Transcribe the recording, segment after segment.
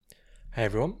Hey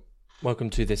everyone, welcome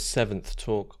to this 7th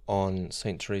talk on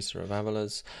St. Teresa of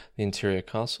Avila's The Interior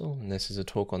Castle, and this is a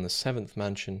talk on the 7th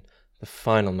mansion, the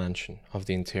final mansion of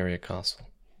the Interior Castle.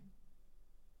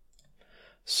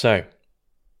 So,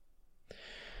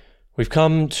 we've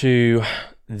come to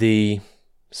the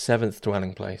 7th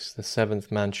dwelling place, the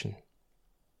 7th mansion,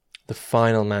 the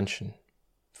final mansion,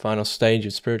 final stage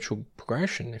of spiritual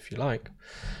progression, if you like.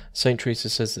 St. Teresa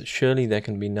says that surely there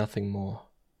can be nothing more.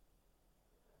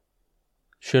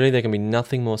 Surely there can be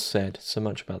nothing more said so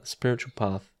much about the spiritual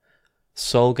path,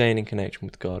 soul gaining connection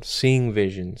with God, seeing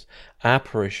visions,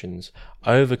 apparitions,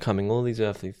 overcoming all these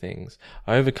earthly things,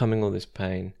 overcoming all this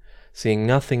pain, seeing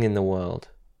nothing in the world.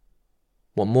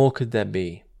 What more could there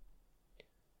be?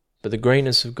 But the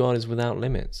greatness of God is without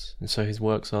limits, and so his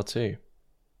works are too.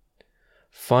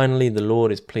 Finally, the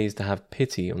Lord is pleased to have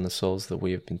pity on the souls that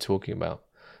we have been talking about,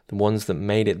 the ones that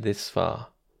made it this far,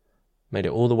 made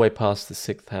it all the way past the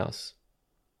 6th house.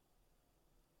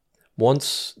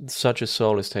 Once such a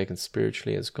soul is taken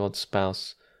spiritually as God's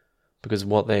spouse because of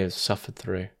what they have suffered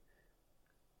through,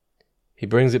 he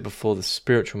brings it before the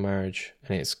spiritual marriage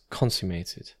and it is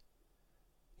consummated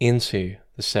into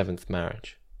the 7th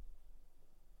marriage.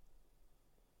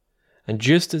 And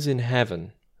just as in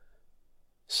heaven,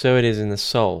 so it is in the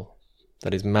soul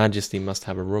that his majesty must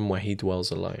have a room where he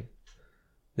dwells alone.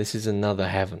 This is another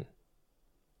heaven.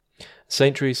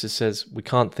 St. Teresa says we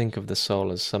can't think of the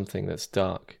soul as something that's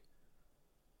dark.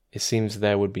 It seems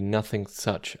there would be nothing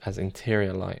such as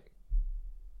interior light.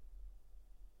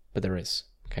 But there is,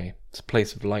 okay? It's a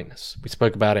place of lightness. We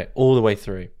spoke about it all the way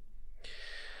through.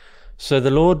 So the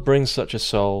Lord brings such a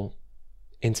soul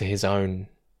into his own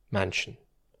mansion.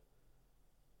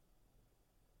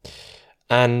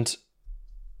 And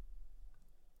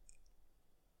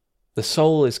the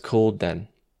soul is called then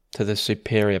to the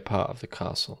superior part of the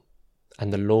castle.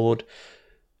 And the Lord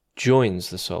joins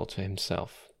the soul to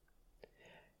himself.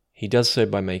 He does so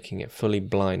by making it fully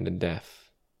blind and deaf,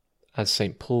 as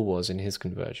St. Paul was in his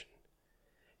conversion.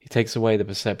 He takes away the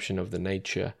perception of the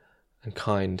nature and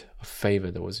kind of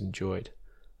favour that was enjoyed.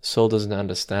 The soul doesn't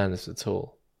understand this at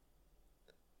all.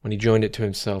 When he joined it to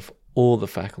himself, all the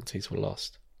faculties were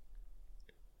lost.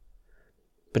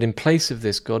 But in place of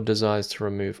this, God desires to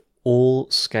remove all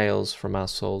scales from our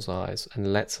soul's eyes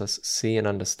and lets us see and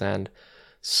understand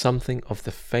something of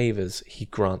the favours he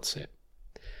grants it.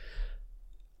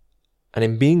 And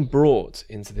in being brought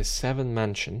into this 7th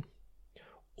mansion,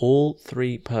 all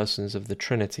 3 persons of the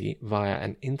Trinity via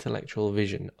an intellectual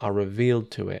vision are revealed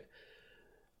to it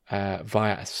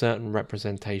via a certain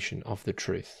representation of the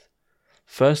truth.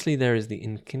 Firstly, there is the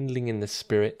enkindling in the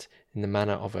spirit in the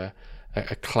manner of a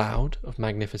cloud of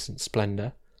magnificent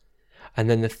splendour, and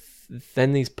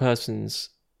then these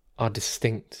persons are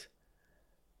distinct.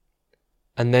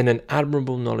 And then an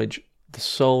admirable knowledge. The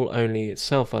soul only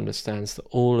itself understands that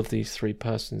all of these 3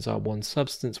 persons are one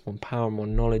substance, one power, and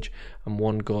one knowledge, and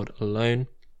one God alone.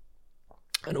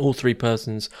 And all 3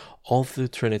 persons of the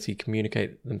Trinity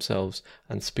communicate themselves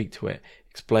and speak to it,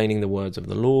 explaining the words of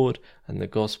the Lord and the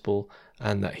gospel,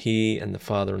 and that he and the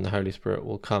Father and the Holy Spirit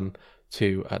will come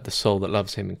to the soul that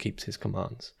loves him and keeps his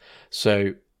commands.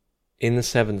 So in the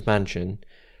 7th mansion,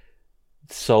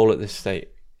 the soul at this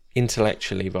state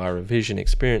intellectually via a vision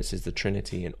experiences the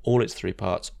Trinity in all its 3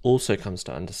 parts, also comes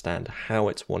to understand how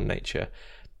its one nature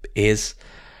is,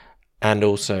 and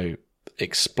also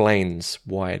explains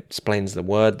the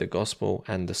word, the gospel,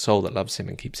 and the soul that loves him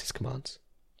and keeps his commands.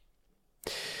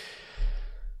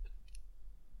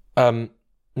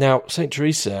 Now, St.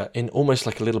 Teresa, in almost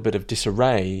like a little bit of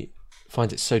disarray,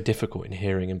 finds it so difficult in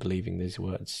hearing and believing these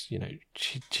words. You know,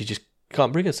 she just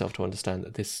can't bring herself to understand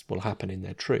that this will happen in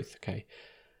their truth, okay?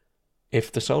 If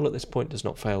the soul at this point does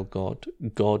not fail God,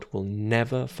 God will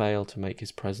never fail to make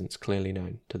his presence clearly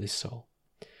known to this soul.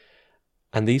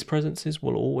 And these presences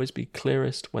will always be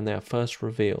clearest when they are first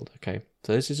revealed, okay?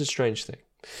 So this is a strange thing.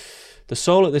 The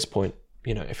soul at this point,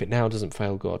 you know, if it now doesn't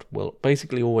fail God, will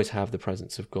basically always have the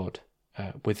presence of God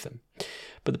with them.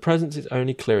 But the presence is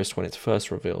only clearest when it's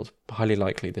first revealed, highly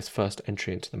likely this first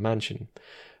entry into the mansion,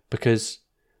 because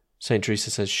St. Teresa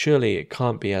says, surely it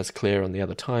can't be as clear on the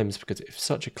other times, because if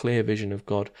such a clear vision of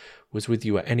God was with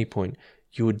you at any point,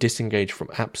 you would disengage from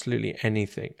absolutely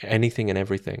anything and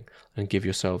everything, and give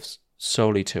yourselves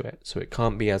solely to it. So it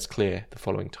can't be as clear the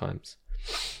following times.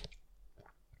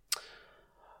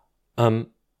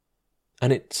 And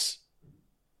it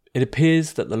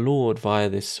appears that the Lord, via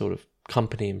this sort of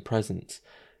company and presence,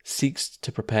 seeks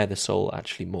to prepare the soul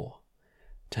actually more,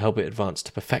 to help it advance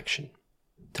to perfection,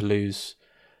 to lose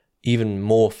even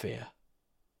more fear,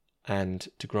 and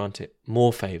to grant it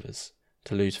more favours,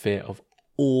 to lose fear of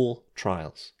all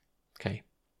trials. Okay.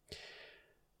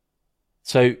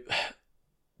 So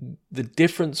the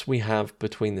difference we have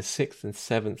between the 6th and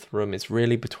 7th room is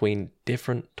really between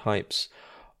different types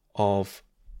of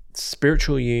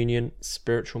spiritual union,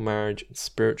 spiritual marriage, and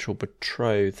spiritual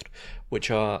betrothed, which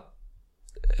are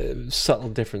subtle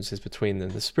differences between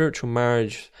them. The spiritual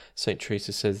marriage, St.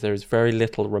 Teresa says, there is very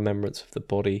little remembrance of the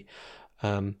body,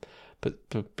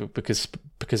 but because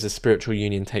the spiritual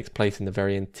union takes place in the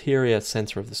very interior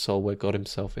center of the soul where God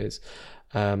himself is.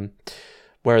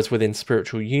 Whereas within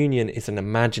spiritual union is an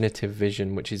imaginative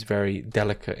vision, which is very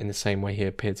delicate in the same way he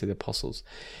appeared to the apostles.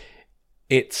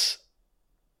 It's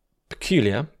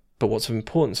peculiar, but what's of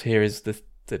importance here is the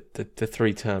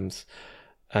three terms: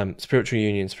 spiritual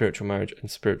union, spiritual marriage, and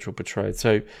spiritual betrothed.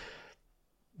 So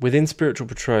within spiritual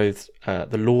betrothed,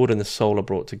 the Lord and the soul are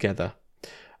brought together.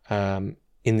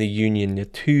 In the union, the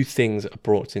two things are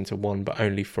brought into one, but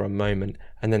only for a moment,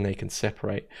 and then they can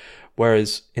separate.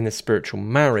 Whereas in the spiritual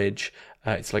marriage,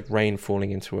 it's like rain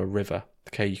falling into a river.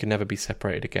 Okay, you can never be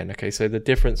separated again. Okay, so the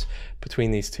difference between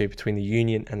these two, between the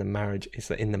union and the marriage, is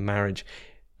that in the marriage,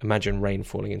 imagine rain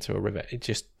falling into a river. It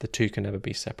just, the two can never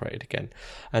be separated again.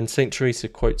 And St. Teresa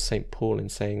quotes St. Paul in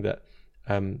saying that,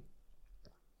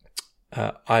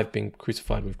 I've been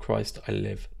crucified with Christ, I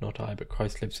live, not I, but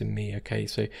Christ lives in me. Okay,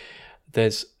 so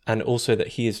and also that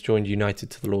he is joined, united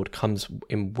to the Lord, comes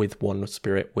in with one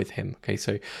spirit with him. Okay,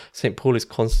 so St. Paul is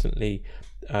constantly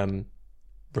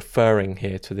referring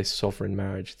here to this sovereign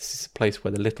marriage. This is a place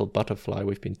where the little butterfly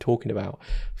we've been talking about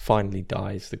finally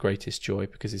dies, the greatest joy,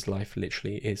 because his life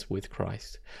literally is with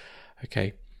Christ.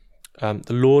 Okay, the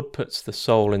Lord puts the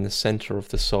soul in the center of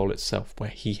the soul itself, where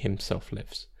he himself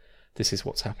lives. This is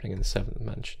what's happening in the 7th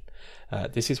mansion.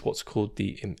 This is what's called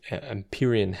the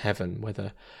Empyrean heaven, where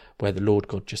the Lord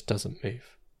God just doesn't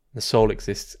move. The soul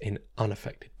exists in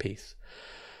unaffected peace.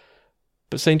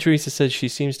 But St. Teresa says she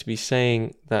seems to be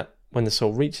saying that when the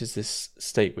soul reaches this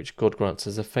state which God grants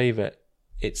as a favour,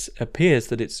 it appears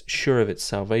that it's sure of its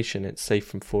salvation, it's safe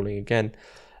from falling again.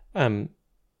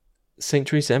 St.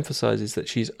 Teresa emphasises that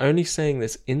she's only saying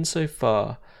this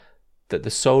insofar that the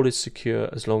soul is secure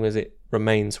as long as it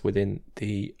remains within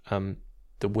the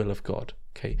will of God.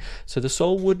 Okay, so the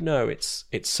soul would know it's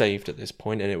saved at this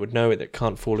point, and it would know that it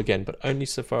can't fall again, but only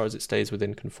so far as it stays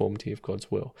within conformity of God's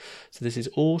will. So this is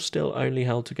all still only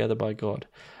held together by God.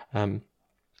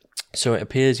 So it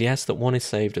appears, yes, that one is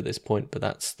saved at this point, but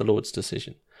that's the Lord's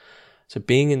decision. So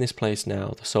being in this place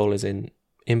now, the soul is in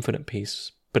infinite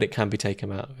peace, but it can be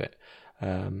taken out of it.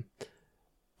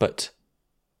 But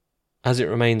as it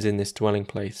remains in this dwelling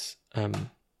place,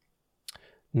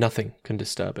 nothing can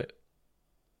disturb it.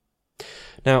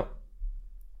 Now,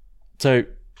 so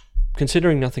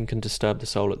considering nothing can disturb the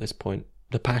soul at this point,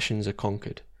 the passions are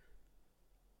conquered.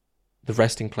 The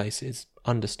resting place is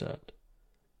undisturbed.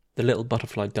 The little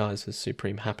butterfly dies with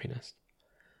supreme happiness.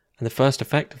 And the first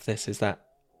effect of this is that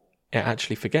it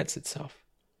actually forgets itself.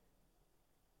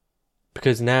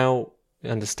 Because now we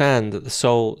understand that the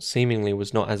soul seemingly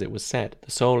was not as it was said.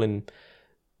 The soul in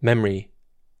memory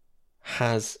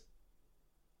has...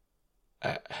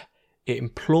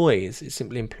 it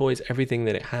simply employs everything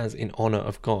that it has in honor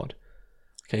of God.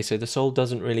 Okay, so the soul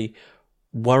doesn't really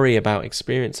worry about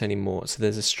experience anymore, so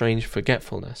there's a strange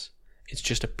forgetfulness. It's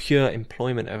just a pure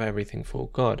employment of everything for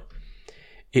God.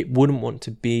 It wouldn't want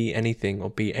to be anything or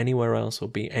be anywhere else or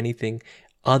be anything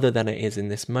other than it is in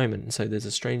this moment. And so there's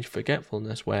a strange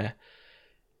forgetfulness where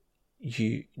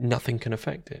nothing can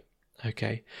affect it.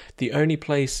 Okay, the only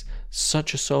place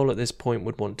such a soul at this point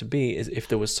would want to be is if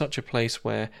there was such a place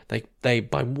where they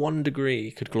by one degree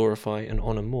could glorify and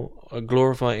honor more,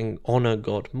 glorify and honor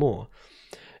God more,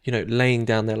 laying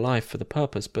down their life for the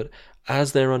purpose. But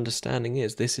as their understanding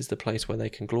is, this is the place where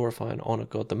they can glorify and honor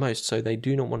God the most, so they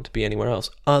do not want to be anywhere else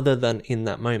other than in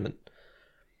that moment.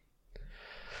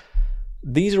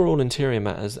 These are all interior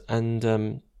matters,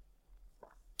 and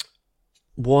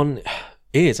one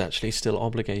is actually still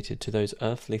obligated to those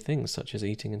earthly things such as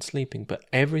eating and sleeping, but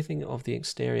everything of the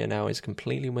exterior now is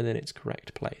completely within its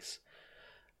correct place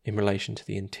in relation to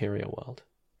the interior world.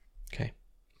 Okay.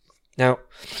 Now,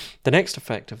 the next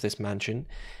effect of this mansion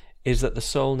is that the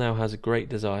soul now has a great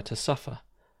desire to suffer,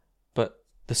 but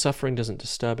the suffering doesn't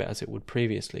disturb it as it would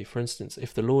previously. For instance,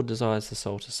 if the Lord desires the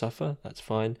soul to suffer, that's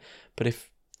fine, but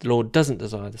if the Lord doesn't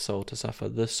desire the soul to suffer,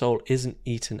 the soul isn't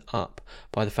eaten up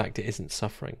by the fact it isn't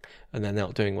suffering and they're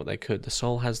not doing what they could. The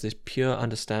soul has this pure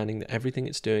understanding that everything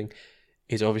it's doing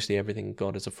is obviously everything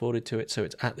God has afforded to it, so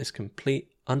it's at this complete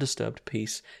undisturbed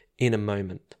peace in a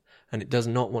moment, and it does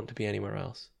not want to be anywhere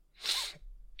else.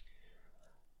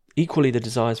 Equally, the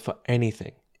desires for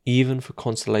anything, even for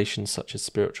consolations such as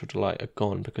spiritual delight, are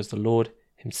gone because the Lord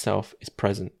himself is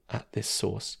present at this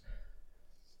source,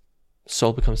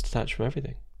 soul becomes detached from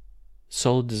everything.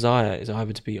 Soul desire is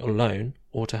either to be alone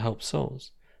or to help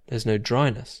souls. There's no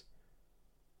dryness.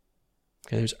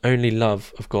 Okay, there's only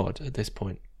love of God at this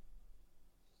point.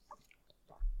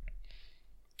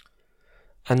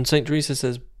 And St. Teresa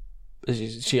says,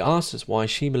 she asks us why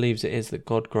she believes it is that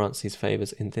God grants these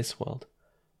favours in this world.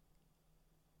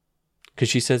 Because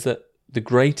she says that the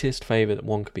greatest favour that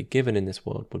one could be given in this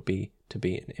world would be to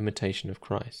be an imitation of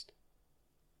Christ.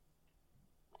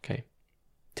 Okay,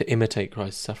 to imitate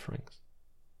Christ's sufferings.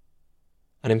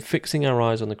 And in fixing our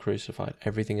eyes on the crucified,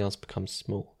 everything else becomes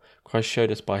small. Christ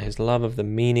showed us by his love of the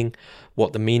meaning,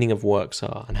 what the meaning of works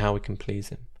are and how we can please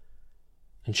him.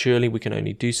 And surely we can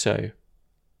only do so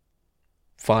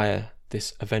via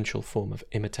this eventual form of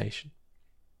imitation.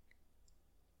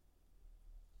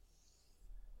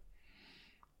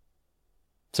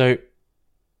 So,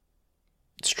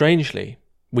 strangely,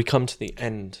 we come to the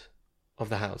end of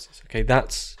the houses. Okay,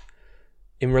 that's,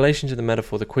 in relation to the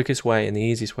metaphor, the quickest way and the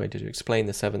easiest way to explain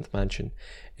the seventh mansion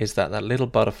is that little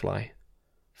butterfly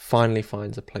finally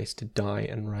finds a place to die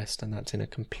and rest, and that's in a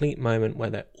complete moment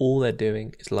where all they're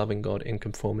doing is loving God in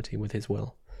conformity with his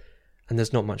will. And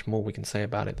there's not much more we can say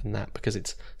about it than that, because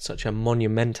it's such a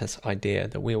monumentous idea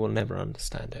that we will never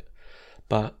understand it.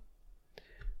 But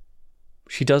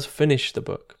she does finish the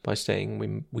book by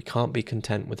saying we can't be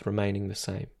content with remaining the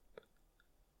same.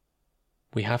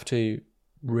 We have to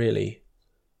really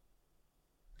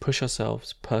push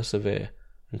ourselves, persevere,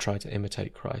 and try to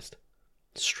imitate Christ.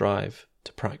 Strive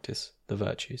to practice the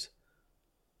virtues.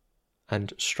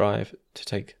 And strive to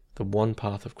take the one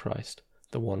path of Christ,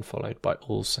 the one followed by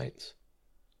all saints.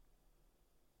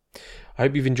 I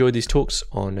hope you've enjoyed these talks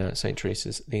on St.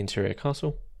 Teresa's The Interior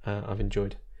Castle. I've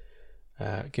enjoyed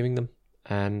giving them.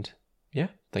 And yeah,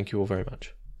 thank you all very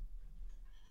much.